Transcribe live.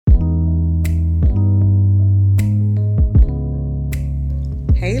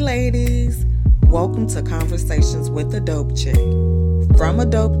ladies. Welcome to Conversations with a Dope Chick. From a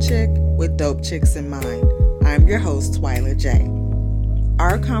dope chick with dope chicks in mind. I'm your host, Twyla J.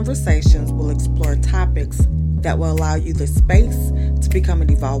 Our conversations will explore topics that will allow you the space to become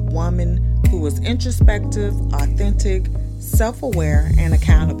an evolved woman who is introspective, authentic, self-aware, and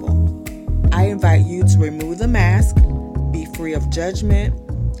accountable. I invite you to remove the mask, be free of judgment,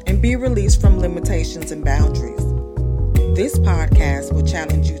 and be released from limitations and boundaries. This podcast will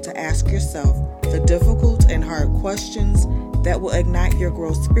challenge you to ask yourself the difficult and hard questions that will ignite your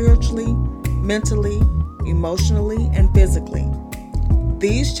growth spiritually, mentally, emotionally, and physically.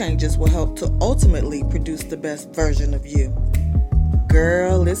 These changes will help to ultimately produce the best version of you.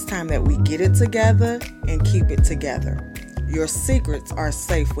 Girl, it's time that we get it together and keep it together. Your secrets are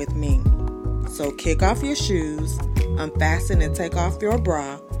safe with me. So kick off your shoes, unfasten and take off your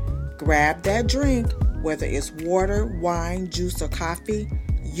bra, grab that drink, whether it's water, wine, juice, or coffee,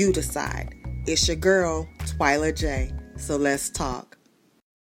 you decide. It's your girl, Twyla J. So let's talk.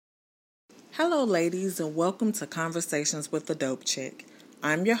 Hello, ladies, and welcome to Conversations with the Dope Chick.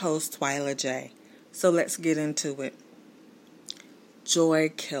 I'm your host, Twyla J. So let's get into it. Joy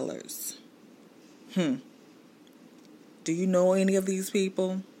killers. Do you know any of these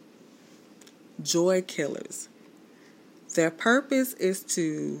people? Joy killers. Their purpose is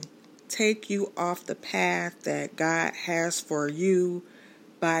to take you off the path that God has for you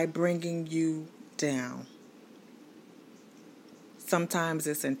by bringing you down. Sometimes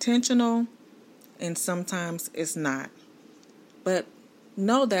it's intentional and sometimes it's not. But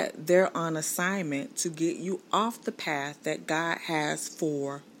know that they're on assignment to get you off the path that God has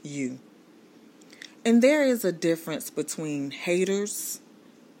for you. And there is a difference between haters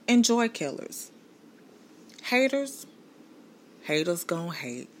and joy killers. Haters gonna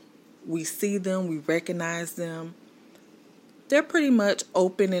hate. We see them, we recognize them. They're pretty much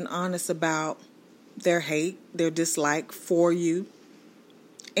open and honest about their hate, their dislike for you.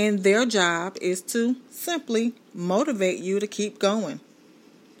 And their job is to simply motivate you to keep going.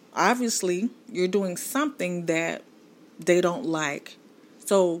 Obviously, you're doing something that they don't like.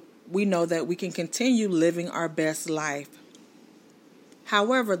 So we know that we can continue living our best life.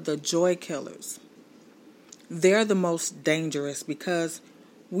 However, the joy killers, they're the most dangerous because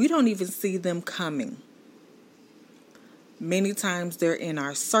we don't even see them coming. Many times they're in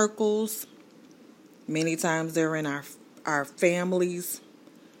our circles. Many times they're in our families.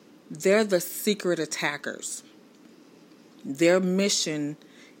 They're the secret attackers. Their mission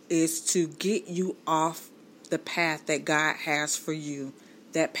is to get you off the path that God has for you,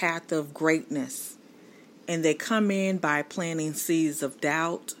 that path of greatness. And they come in by planting seeds of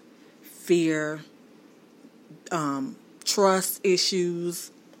doubt, fear, trust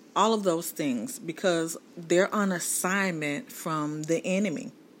issues, all of those things, because they're on assignment from the enemy.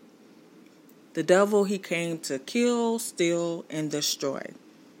 The devil, he came to kill, steal, and destroy.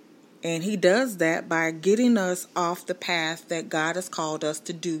 And he does that by getting us off the path that God has called us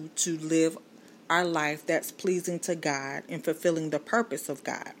to do, to live our life that's pleasing to God and fulfilling the purpose of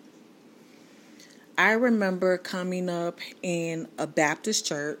God. I remember coming up in a Baptist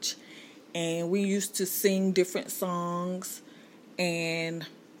church, and we used to sing different songs. And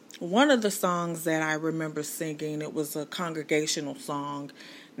one of the songs that I remember singing, it was a congregational song.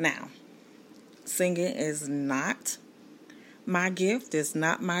 Now, singing is not my gift, it's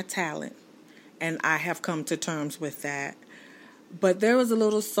not my talent, and I have come to terms with that. But there was a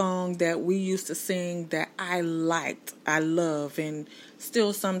little song that we used to sing that I liked, I love, and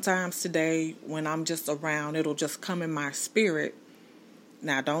still sometimes today when I'm just around, it'll just come in my spirit.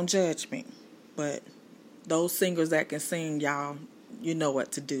 Now, don't judge me, but those singers that can sing, y'all, you know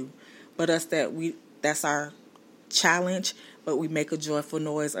what to do. But that's our challenge, but we make a joyful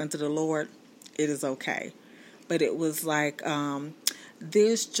noise unto the Lord. It is okay. But it was like,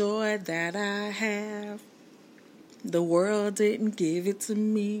 this joy that I have, the world didn't give it to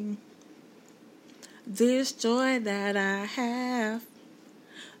me. This joy that I have,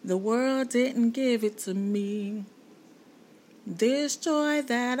 the world didn't give it to me. This joy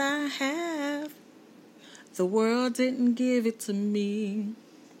that I have, the world didn't give it to me.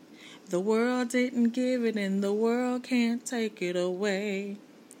 The world didn't give it, and the world can't take it away.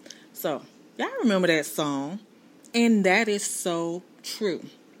 So, y'all remember that song? And that is so true.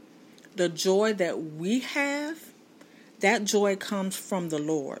 The joy that we have, that joy comes from the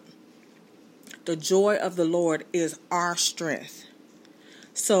Lord. The joy of the Lord is our strength.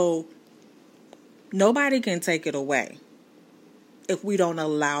 So, nobody can take it away if we don't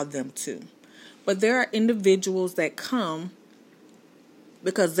allow them to. But there are individuals that come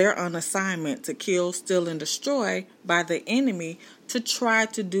because they're on assignment to kill, steal, and destroy by the enemy to try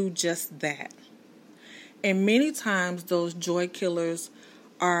to do just that. And many times those joy killers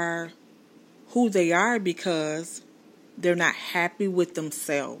are who they are because they're not happy with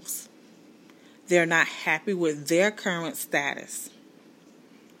themselves. They're not happy with their current status.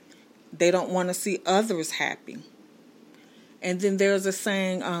 They don't want to see others happy. And then there's a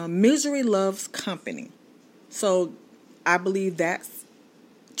saying, misery loves company. So I believe that's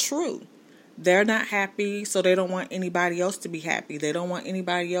true. They're not happy, so they don't want anybody else to be happy. They don't want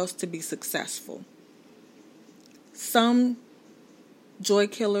anybody else to be successful. Some joy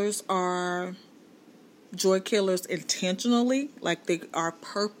killers are joy killers intentionally, like they are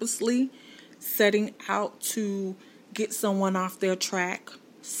purposely setting out to get someone off their track,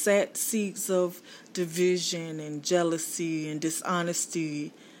 set seeds of division and jealousy and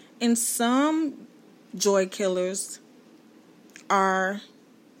dishonesty. And some joy killers are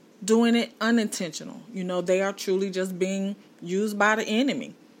doing it unintentional. They are truly just being used by the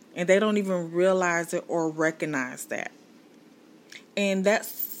enemy, and they don't even realize it or recognize that. And that's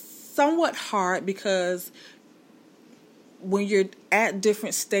somewhat hard because when you're at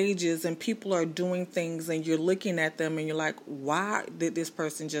different stages and people are doing things and you're looking at them and you're like, why did this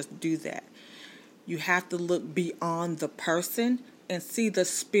person just do that? You have to look beyond the person and see the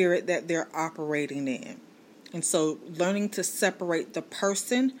spirit that they're operating in. And so learning to separate the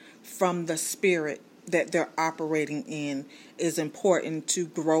person from the spirit that they're operating in is important to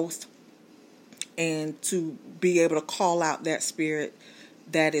growth and to be able to call out that spirit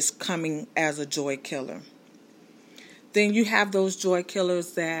that is coming as a joy killer. Then you have those joy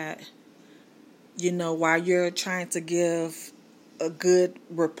killers that, while you're trying to give a good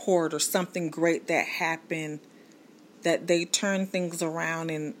report or something great that happened, that they turn things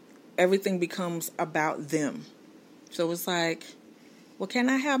around and everything becomes about them. So it's like, well, can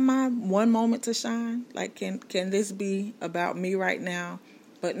I have my one moment to shine? Like, can this be about me right now?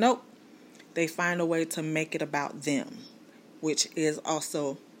 But nope, they find a way to make it about them, which is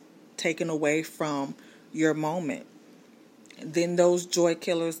also taken away from your moment. Then those joy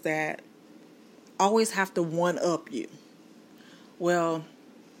killers that always have to one-up you. Well,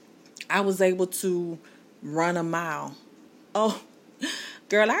 I was able to run a mile. Oh,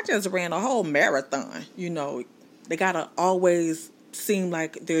 girl, I just ran a whole marathon. They gotta always seem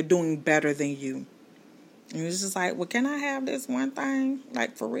like they're doing better than you. And it's just like, well, can I have this one thing?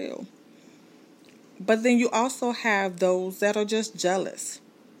 Like, for real. But then you also have those that are just jealous,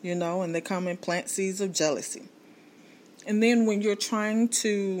 and they come and plant seeds of jealousy. And then when you're trying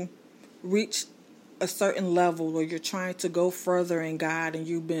to reach a certain level or you're trying to go further in God and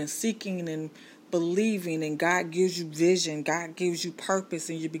you've been seeking and believing and God gives you vision, God gives you purpose,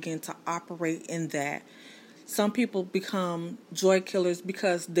 and you begin to operate in that, some people become joy killers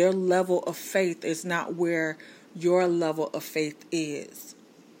because their level of faith is not where your level of faith is.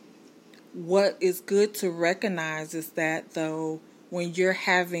 What is good to recognize is that, though, when you're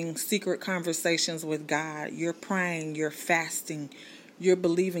having secret conversations with God, you're praying, you're fasting, you're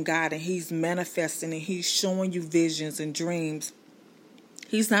believing God, and He's manifesting and He's showing you visions and dreams,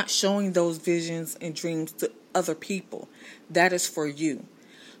 He's not showing those visions and dreams to other people. That is for you.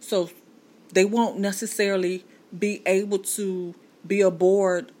 So they won't necessarily be able to be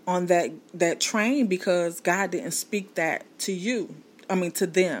aboard on that train because God didn't speak that to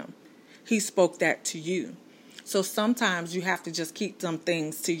them. He spoke that to you. So sometimes you have to just keep some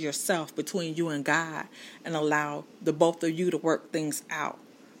things to yourself between you and God and allow the both of you to work things out.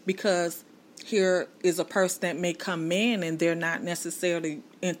 Because here is a person that may come in and they're not necessarily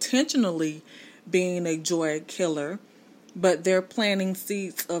intentionally being a joy killer, but they're planting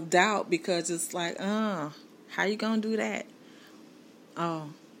seeds of doubt because it's like, how you gonna do that? Oh,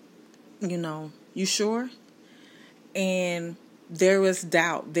 you sure? And there is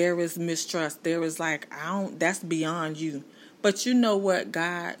doubt, there is mistrust, there is like, that's beyond you. But you know what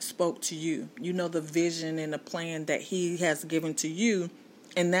God spoke to you. You know the vision and the plan that He has given to you,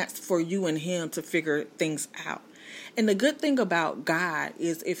 and that's for you and Him to figure things out. And the good thing about God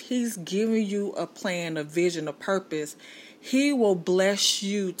is if He's giving you a plan, a vision, a purpose, He will bless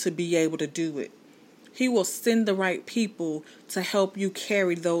you to be able to do it. He will send the right people to help you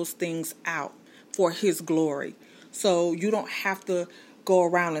carry those things out for His glory. So you don't have to go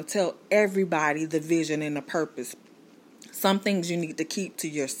around and tell everybody the vision and the purpose. Some things you need to keep to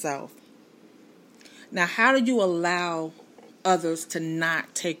yourself. Now, how do you allow others to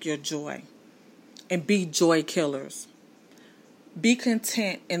not take your joy and be joy killers? Be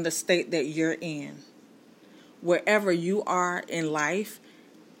content in the state that you're in. Wherever you are in life,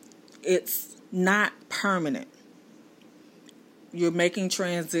 it's not permanent. You're making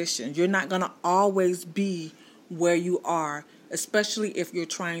transition. You're not going to always be where you are, especially if you're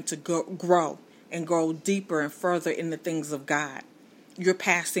trying to grow and grow deeper and further in the things of God. You're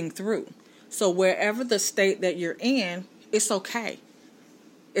passing through. So wherever the state that you're in, it's okay.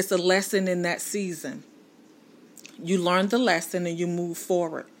 It's a lesson in that season. You learn the lesson and you move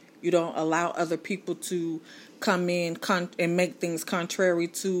forward. You don't allow other people to come in and make things contrary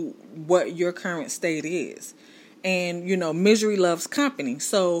to what your current state is. And, misery loves company.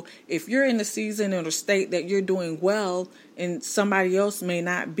 So if you're in a season or a state that you're doing well and somebody else may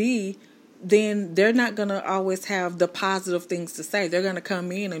not be, then they're not going to always have the positive things to say. They're going to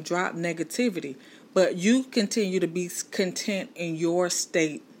come in and drop negativity. But you continue to be content in your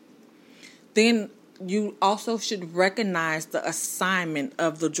state. Then you also should recognize the assignment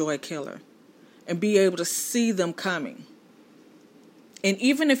of the joy killer and be able to see them coming. And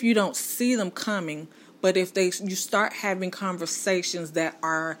even if you don't see them coming, but if you start having conversations that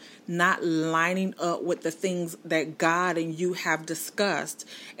are not lining up with the things that God and you have discussed,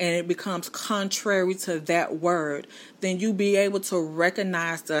 and it becomes contrary to that word, then you be able to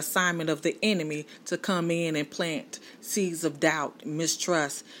recognize the assignment of the enemy to come in and plant seeds of doubt,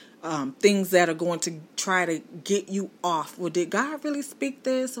 mistrust, things that are going to try to get you off. Well, did God really speak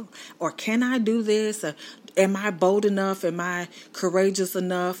this? Or can I do this? Or am I bold enough? Am I courageous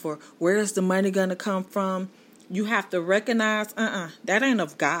enough? Or where is the money going to come from? You have to recognize, that ain't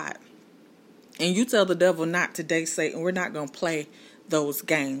of God. And you tell the devil, not today, Satan. We're not going to play those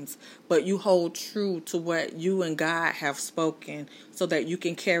games. But you hold true to what you and God have spoken so that you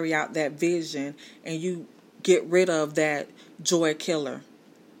can carry out that vision and you get rid of that joy killer.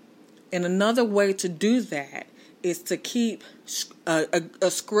 And another way to do that is to keep a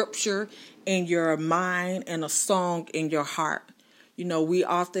scripture in your mind and a song in your heart. We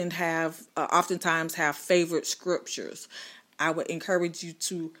oftentimes have favorite scriptures. I would encourage you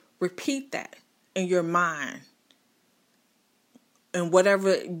to repeat that in your mind. And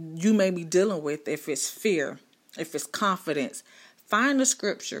whatever you may be dealing with, if it's fear, if it's confidence, find a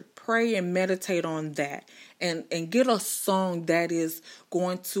scripture, pray and meditate on that, and get a song that is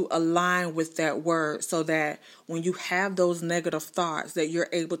going to align with that word so that when you have those negative thoughts, that you're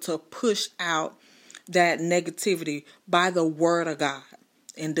able to push out that negativity by the word of God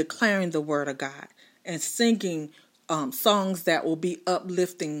and declaring the word of God and singing songs that will be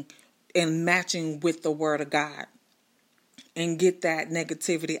uplifting and matching with the word of God, and get that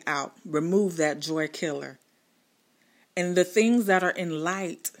negativity out, remove that joy killer. And the things that are in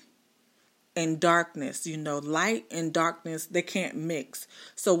light and darkness, light and darkness, they can't mix.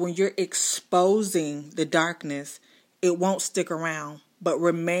 So when you're exposing the darkness, it won't stick around, but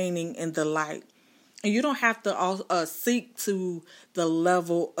remaining in the light. And you don't have to seek to the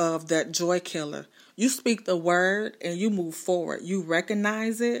level of that joy killer. You speak the word and you move forward. You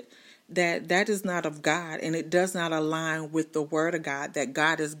recognize it, that is not of God, and it does not align with the word of God that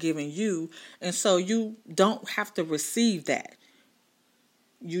God has given you. And so you don't have to receive that.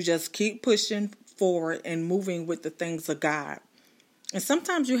 You just keep pushing forward and moving with the things of God. And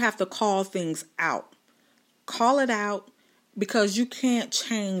sometimes you have to call things out. Call it out, because you can't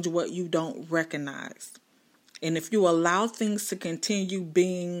change what you don't recognize. And if you allow things to continue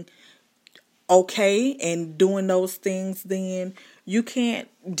being okay and doing those things, then you can't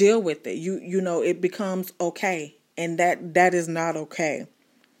deal with it. It becomes okay, and that is not okay.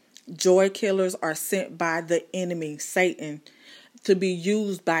 Joy killers are sent by the enemy, Satan, to be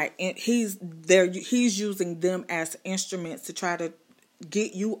used by. He's using them as instruments to try to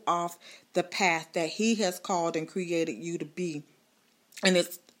get you off the path that he has called and created you to be. And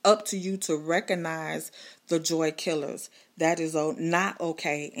it's up to you to recognize the joy killers. That is not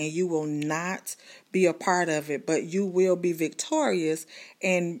okay, and you will not be a part of it, but you will be victorious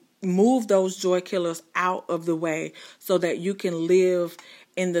and move those joy killers out of the way so that you can live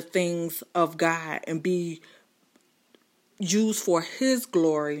in the things of God and be used for his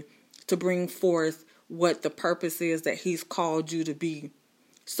glory to bring forth what the purpose is that he's called you to be.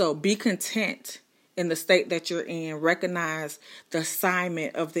 So be content in the state that you're in. Recognize the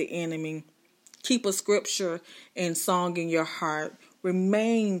assignment of the enemy. Keep a scripture and song in your heart.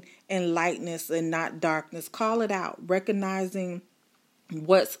 Remain in lightness and not darkness. Call it out. Recognizing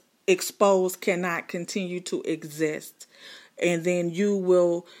what's exposed cannot continue to exist. And then you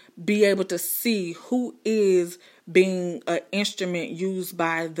will be able to see who is being an instrument used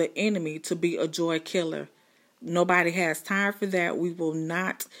by the enemy to be a joy killer. Nobody has time for that. We will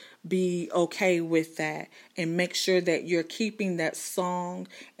not be okay with that. And make sure that you're keeping that song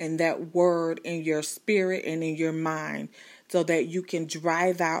and that word in your spirit and in your mind so that you can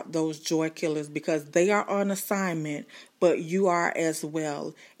drive out those joy killers, because they are on assignment, but you are as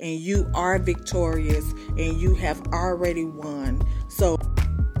well. And you are victorious and you have already won. So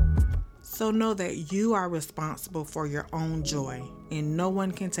know that you are responsible for your own joy, and no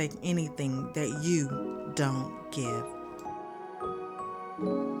one can take anything that you don't give.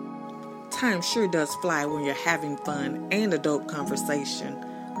 Time sure does fly when you're having fun and a dope conversation.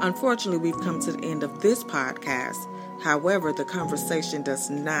 Unfortunately, we've come to the end of this podcast. However, the conversation does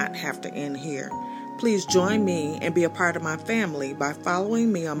not have to end here. Please join me and be a part of my family by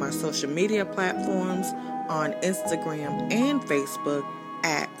following me on my social media platforms on Instagram and Facebook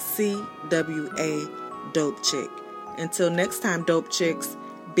at CWA Dope Chick. Until next time, Dope Chicks,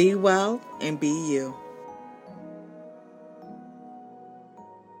 be well and be you.